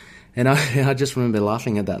jerk." And I just remember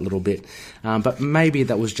laughing at that little bit. But maybe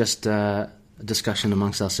that was just a discussion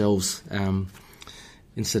amongst ourselves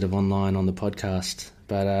instead of online on the podcast.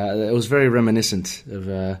 But it was very reminiscent of,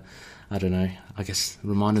 I don't know, I guess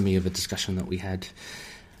reminded me of a discussion that we had.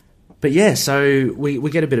 But yeah, so we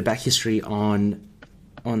get a bit of back history on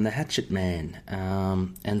the Hatchet Man.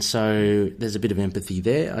 And so there's a bit of empathy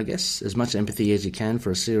there, I guess, as much empathy as you can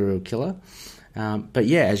for a serial killer. But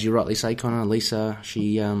yeah, as you rightly say, Connor, Lisa,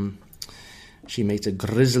 she meets a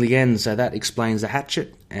grisly end, so that explains the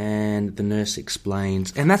hatchet, and the nurse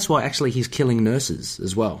explains, and that's why actually he's killing nurses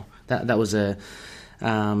as well. That was a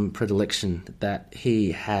predilection that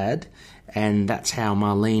he had, and that's how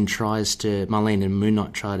Marlene and Moon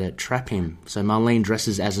Knight try to trap him. So Marlene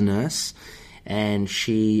dresses as a nurse, and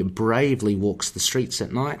she bravely walks the streets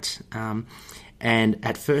at night. And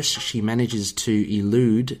at first, she manages to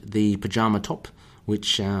elude the pajama top,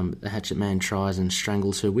 which the Hatchet Man tries and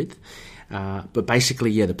strangles her with. But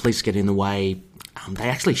basically, the police get in the way. They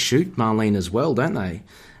actually shoot Marlene as well, don't they?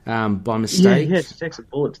 By mistake. Yeah, she takes a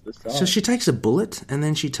bullet to the side. So she takes a bullet, and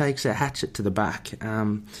then she takes a hatchet to the back.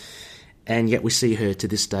 And yet we see her to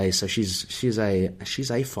this day. So she's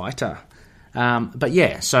a fighter. But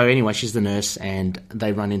yeah, so anyway, she's the nurse, and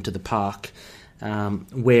they run into the park.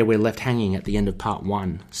 where we're left hanging at the end of part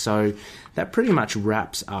 1. So that pretty much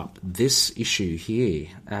wraps up this issue here.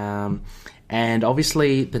 And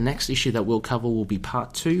obviously the next issue that we'll cover will be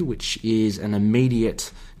part 2, which is an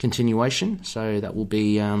immediate continuation. So that will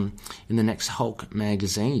be in the next Hulk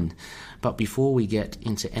magazine. But before we get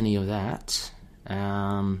into any of that,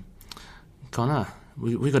 Connor,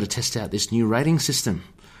 we've got to test out this new rating system.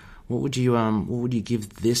 What would you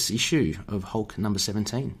give this issue of Hulk number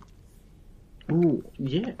 17? Ooh,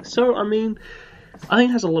 yeah. So I mean, I think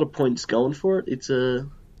it has a lot of points going for it. It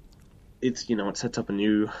sets up a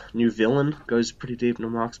new villain, goes pretty deep into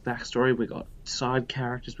Mark's backstory. We got side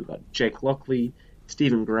characters. We got Jake Lockley,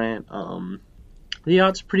 Stephen Grant. The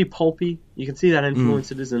art's pretty pulpy. You can see that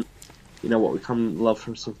influence. It isn't, what we come to love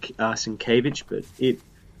from Sienkiewicz, but it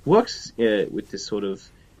works with this sort of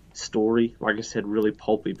story. Like I said, really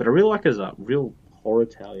pulpy. But I really like it as a real horror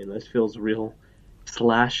tale. This feels real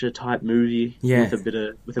slasher type movie. Yeah.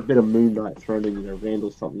 With a bit of Moon Knight thrown in.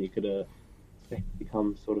 Randall's something you could expect to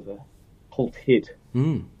become sort of a cult hit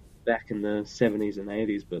back in the 70s and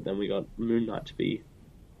 80s, but then we got Moon Knight to be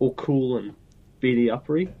all cool and beady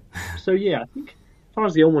uppery. So yeah, I think as far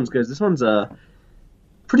as the old ones goes, this one's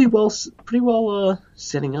pretty well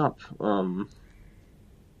setting up. Moon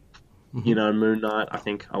Knight. I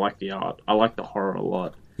think I like the art. I like the horror a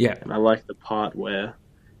lot. Yeah, and I like the part where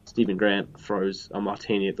Stephen Grant throws a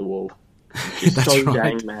martini at the wall. It's just so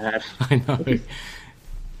right. dang mad. I know.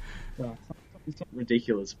 It's not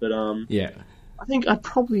ridiculous, but yeah, I think I'd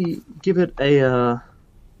probably give it a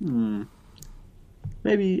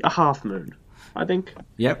maybe a half moon. I think.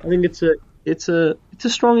 Yep. I think it's a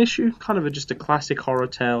strong issue, kind of just a classic horror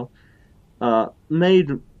tale,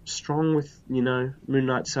 made strong with Moon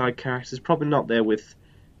Knight side characters. Probably not there with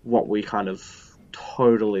what we kind of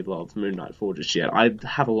totally love Moon Knight for just yet. I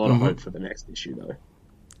have a lot of hope for the next issue though.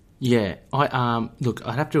 Yeah, look,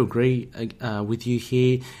 I'd have to agree with you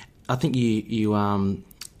here. I think you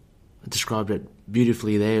described it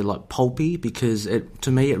beautifully there, like pulpy, because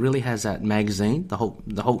to me it really has that magazine, the Hulk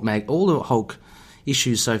all the Hulk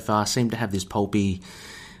issues so far seem to have this pulpy.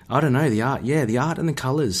 I don't know, the art and the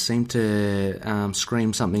colours seem to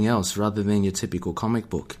scream something else rather than your typical comic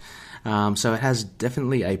book. So it has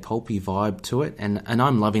definitely a pulpy vibe to it, and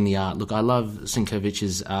I'm loving the art. Look, I love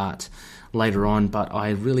Sienkiewicz's art later on, but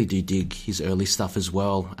I really do dig his early stuff as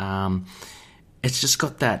well. It's just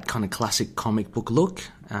got that kind of classic comic book look,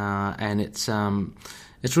 and it's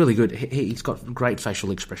really good. He's got great facial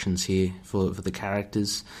expressions here for the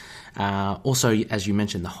characters. Also, as you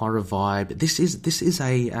mentioned, the horror vibe. This is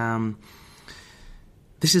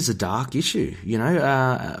a dark issue.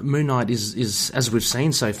 Moon Knight is as we've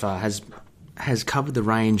seen so far has covered the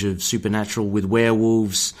range of supernatural with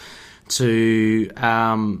werewolves to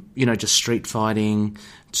just street fighting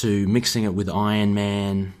to mixing it with Iron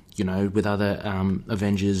Man. With other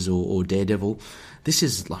Avengers or Daredevil. This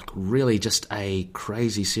is like really just a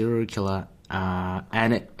crazy serial killer,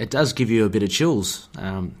 and it does give you a bit of chills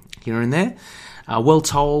here and there. Well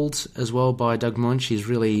told as well by Doug Munch. He's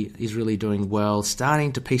really doing well,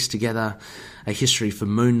 starting to piece together a history for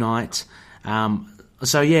Moon Knight.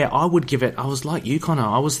 So yeah, I would give it. I was like you, Connor.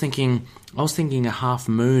 I was thinking a half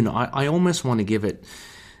moon. I almost want to give it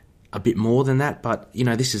a bit more than that, but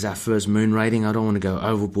this is our first moon rating. I don't want to go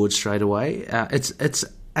overboard straight away. It's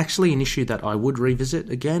actually an issue that I would revisit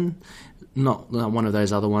again, not one of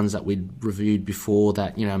those other ones that we'd reviewed before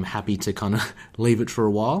that I'm happy to kind of leave it for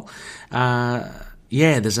a while.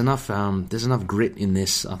 There's enough grit in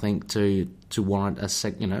this, I think, to warrant a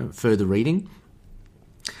further reading.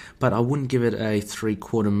 But I wouldn't give it a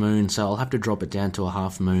 3/4 moon, so I'll have to drop it down to a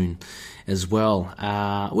half moon as well,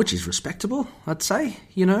 which is respectable, I'd say.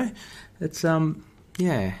 It's but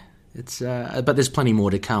there's plenty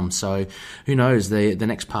more to come. So who knows? The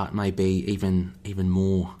next part may be even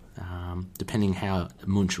more, depending how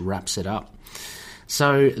Munch wraps it up.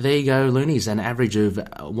 So there you go, Loonies. An average of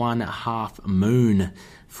 1/2 moon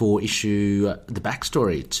for the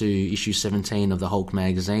backstory to issue 17 of the Hulk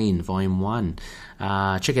magazine, Volume 1.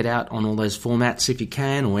 Check it out on all those formats if you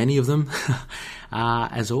can, or any of them,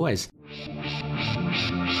 as always.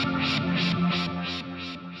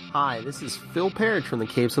 Hi, this is Phil Parrish from the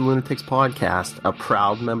Capes and Lunatics podcast, a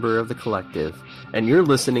proud member of the collective, and you're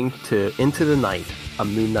listening to Into the Night, a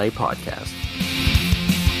Moon Knight podcast.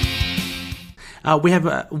 We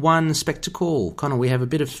have one spectacle. Connor, we have a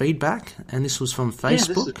bit of feedback, and this was from Facebook.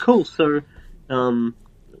 Yeah, this is cool. So,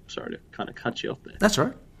 sorry to kind of cut you off there. That's all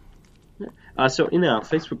right. So in our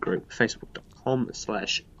Facebook group,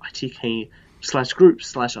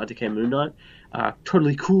 facebook.com/ITK/group/ITK Moon Knight,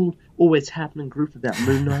 totally cool, always happening group about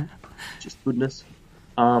Moon Knight, just goodness.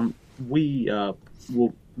 we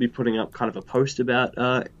will be putting up kind of a post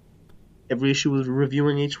about every issue we're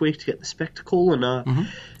reviewing each week to get the spectacle. And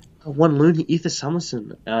one loony, Ether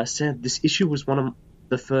Summerson, said this issue was one of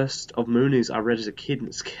the first of Moonies I read as a kid, and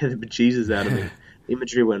it scared the bejesus out of me. The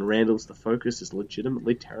imagery when Randall's the focus is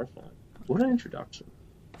legitimately terrifying. What an introduction.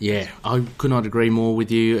 Yeah, I could not agree more with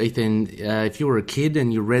you, Ethan. If you were a kid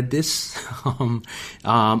and you read this,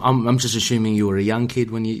 I'm just assuming you were a young kid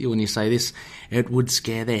when you say this, it would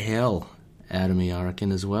scare the hell out of me, I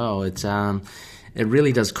reckon, as well. It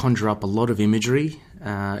really does conjure up a lot of imagery.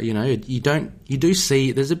 You do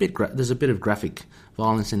see there's a bit of graphic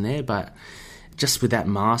violence in there, but just with that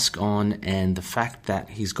mask on and the fact that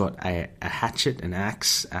he's got a hatchet, an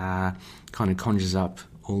axe, kind of conjures up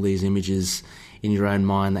all these images in your own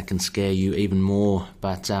mind that can scare you even more.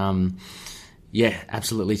 But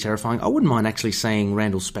absolutely terrifying. I wouldn't mind actually seeing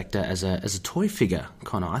Randall Spector as a toy figure,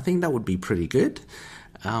 Connor. I think that would be pretty good.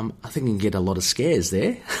 I think you can get a lot of scares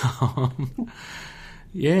there.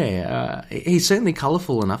 He's certainly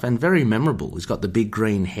colourful enough and very memorable. He's got the big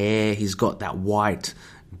green hair. He's got that white,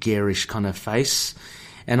 garish kind of face.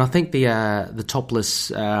 And I think the topless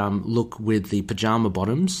look with the pyjama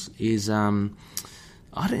bottoms is...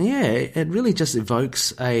 it really just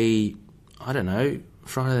evokes Friday the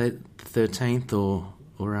 13th or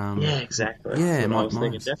yeah, exactly. Yeah, that's what I was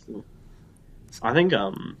thinking, definitely. I think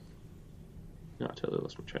no, I totally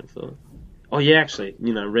lost my train of thought. Oh yeah, actually,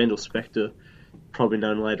 Randall Spector, probably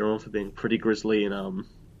known later on for being pretty grisly in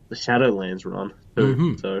the Shadowlands run too.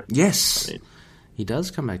 Mm-hmm. So yes, he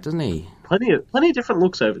does come back, doesn't he? Plenty of different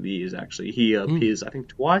looks over the years. Actually, he appears I think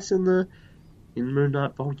twice in Moon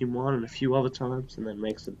Knight Volume 1 and a few other times, and then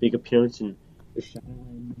makes a big appearance in the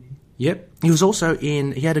Shadowland movie. Yep. He was also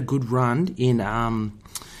he had a good run in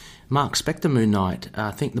Mark Spector Moon Knight.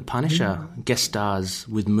 I think The Punisher guest stars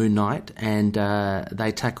with Moon Knight, and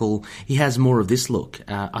they tackle... He has more of this look,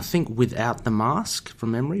 I think without the mask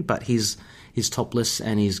from memory, but he's topless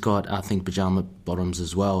and he's got, I think, pyjama bottoms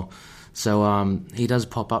as well. So he does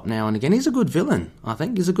pop up now and again. He's a good villain, I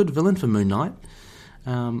think. He's a good villain for Moon Knight.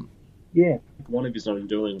 Yeah, one of his own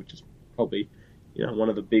doing, which is probably, one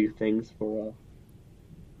of the big things for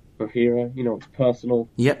Hero. It's personal.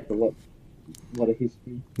 Yep. A lot of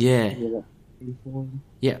history. Yeah.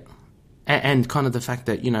 Yeah. And kind of the fact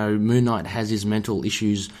that, Moon Knight has his mental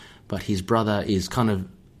issues, but his brother is kind of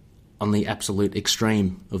on the absolute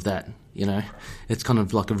extreme of that, It's kind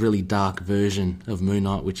of like a really dark version of Moon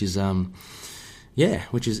Knight, which is,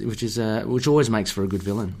 which always makes for a good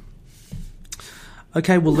villain.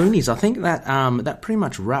 Okay, well, Loonies, I think that that pretty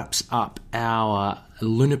much wraps up our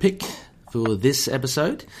Lunapick for this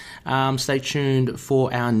episode. Stay tuned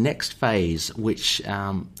for our next phase, which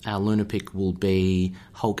our Lunapick will be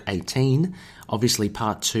Hulk 18, obviously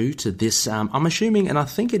part 2 to this. I'm assuming, and I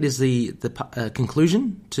think it is the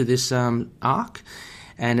conclusion to this arc,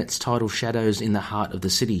 and it's titled Shadows in the Heart of the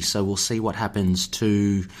City. So we'll see what happens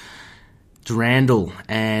to Randall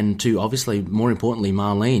and to, obviously, more importantly,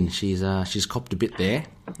 Marlene. She's copped a bit there.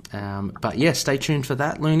 But yeah, stay tuned for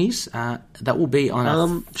that, Loonies. That will be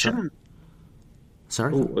on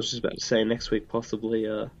Sorry? Oh, I was just about to say next week possibly.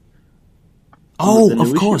 Of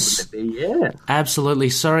course. Yeah. Absolutely.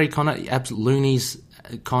 Sorry, Connor. Loonies.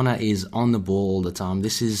 Connor is on the ball all the time.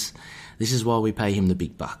 This is why we pay him the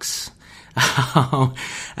big bucks.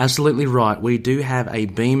 Absolutely right. We do have a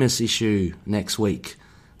Bemis issue next week.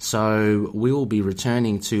 So we will be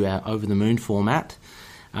returning to our Over the Moon format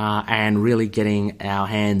and really getting our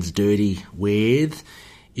hands dirty with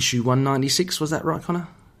issue 196. Was that right, Connor?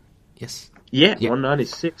 Yes. Yeah, yep.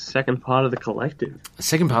 196, second part of the collective.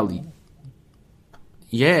 Second part.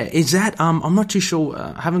 Yeah, is that... I'm not too sure.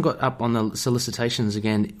 I haven't got up on the solicitations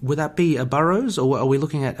again. Would that be a Burroughs, or are we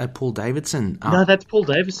looking at Paul Davidson? No, that's Paul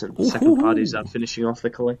Davidson. The second part is finishing off the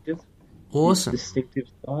collective. Awesome. His distinctive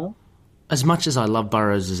style. As much as I love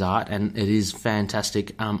Burroughs' art, and it is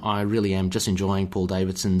fantastic, I really am just enjoying Paul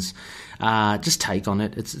Davidson's just take on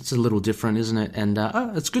it. It's a little different, isn't it? And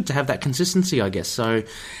it's good to have that consistency, I guess. So,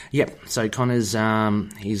 yep. So Connor's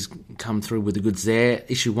he's come through with the goods there.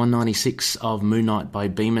 Issue 196 of Moon Knight by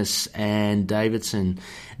Bemis and Davidson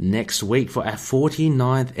next week for our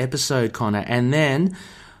 49th episode, Connor. And then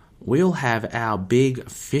we'll have our big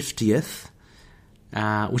 50th.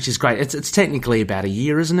 Which is great. It's technically about a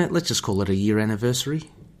year, isn't it? Let's just call it a year anniversary.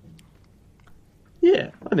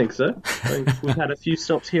 Yeah, I think so. I think we've had a few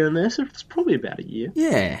stops here and there, so it's probably about a year.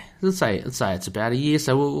 Yeah, let's say it's about a year.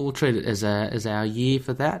 So we'll treat it as our year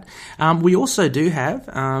for that. We also do have.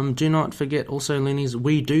 Do not forget, also, Loonies,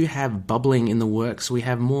 we do have bubbling in the works. We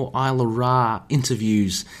have more Isla Ra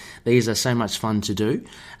interviews. These are so much fun to do,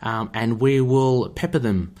 and we will pepper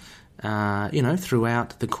them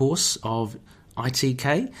throughout the course of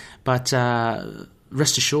ITK. But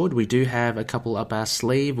rest assured, we do have a couple up our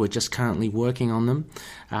sleeve. We're just currently working on them.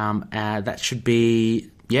 That should be,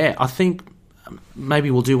 I think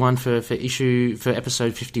maybe we'll do one for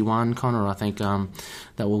episode 51, Connor. I think that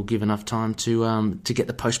will give enough time to get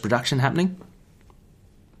the post-production happening.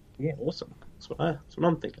 Yeah, awesome. That's what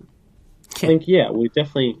I'm thinking. I think, we're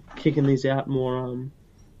definitely kicking these out more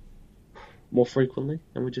frequently,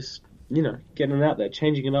 and we're just, getting it out there,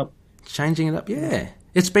 changing it up. Yeah.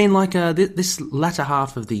 It's been like this latter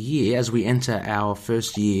half of the year as we enter our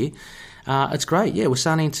first year. It's great. Yeah, we're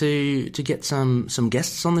starting to get some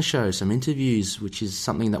guests on the show, some interviews, which is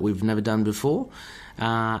something that we've never done before.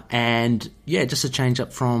 And just a change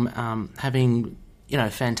up from having,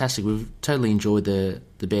 fantastic. We've totally enjoyed the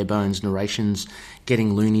bare bones narrations,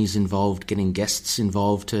 getting loonies involved, getting guests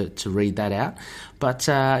involved to read that out. But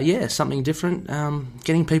something different,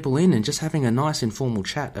 getting people in and just having a nice informal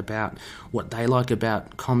chat about what they like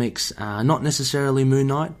about comics. Not necessarily Moon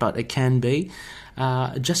Knight, but it can be.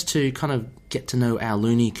 Just to kind of get to know our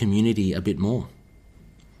loony community a bit more.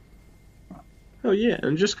 Oh yeah,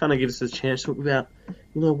 and just kind of give us a chance to talk about,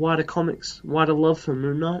 wider comics, wider love for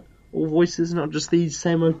Moon Knight, all voices, not just these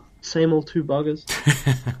same old two buggers.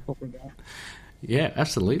 Yeah,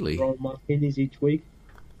 absolutely. Roll martinis each week.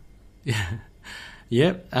 Yeah.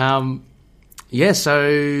 Yep.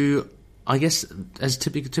 So I guess as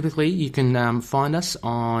typically you can find us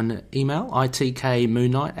on email,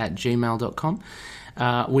 itkmoonknight@gmail.com.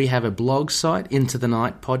 We have a blog site,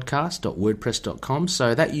 intothenightpodcast.wordpress.com,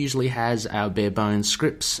 so that usually has our bare bones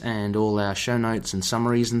scripts and all our show notes and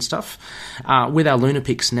summaries and stuff. With our Lunar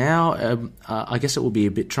Picks now, I guess it will be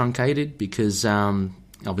a bit truncated because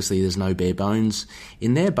obviously there's no bare bones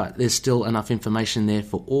in there, but there's still enough information there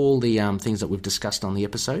for all the things that we've discussed on the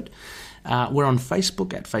episode. We're on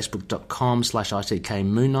Facebook at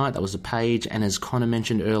facebook.com/ITKMoonKnight. That was a page. And as Connor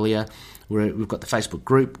mentioned earlier, we've got the Facebook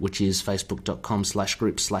group, which is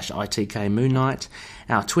facebook.com/group/ITKMoonKnight.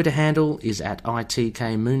 Our Twitter handle is at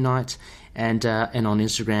ITKMoonKnight. And on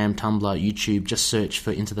Instagram, Tumblr, YouTube, just search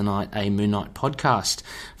for Into the Night, a Moon Knight podcast.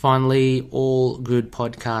 Finally, all good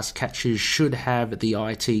podcast catchers should have the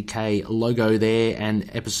ITK logo there and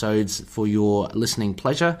episodes for your listening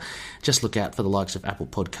pleasure. Just look out for the likes of Apple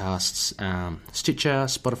Podcasts, Stitcher,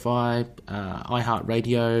 Spotify,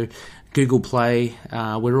 iHeartRadio, Google Play.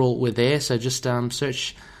 We're there, so just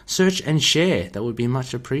search and share. That would be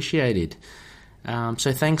much appreciated.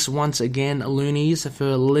 So thanks once again, Loonies,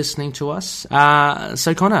 for listening to us.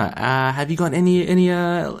 So Connor, have you got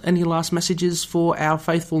any last messages for our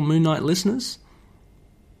faithful Moon Knight listeners?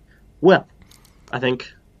 Well, I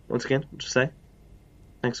think once again, I'll just say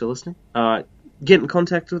thanks for listening. Get in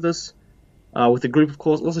contact with us, with the group, of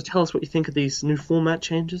course. Also, tell us what you think of these new format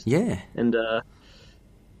changes. Yeah, and I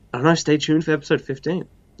don't know. Stay tuned for episode 50.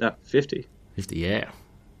 50, yeah.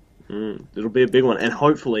 It'll be a big one, and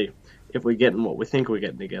hopefully, if we're getting what we think we're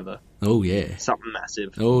getting together. Oh, yeah. Something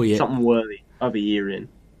massive. Oh, yeah. Something worthy of a year in.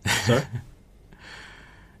 So,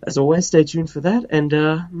 as always, stay tuned for that, and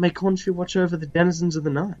may Khonshu watch over the denizens of the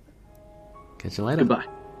night. Catch you later. Goodbye.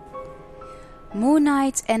 Moon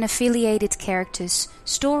Knight and affiliated characters,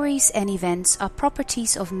 stories and events are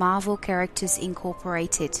properties of Marvel Characters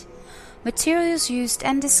Incorporated. Materials used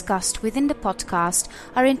and discussed within the podcast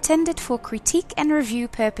are intended for critique and review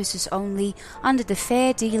purposes only under the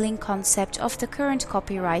fair dealing concept of the current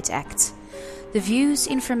Copyright Act. The views,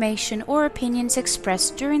 information or opinions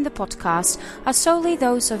expressed during the podcast are solely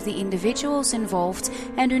those of the individuals involved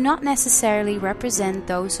and do not necessarily represent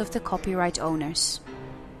those of the copyright owners.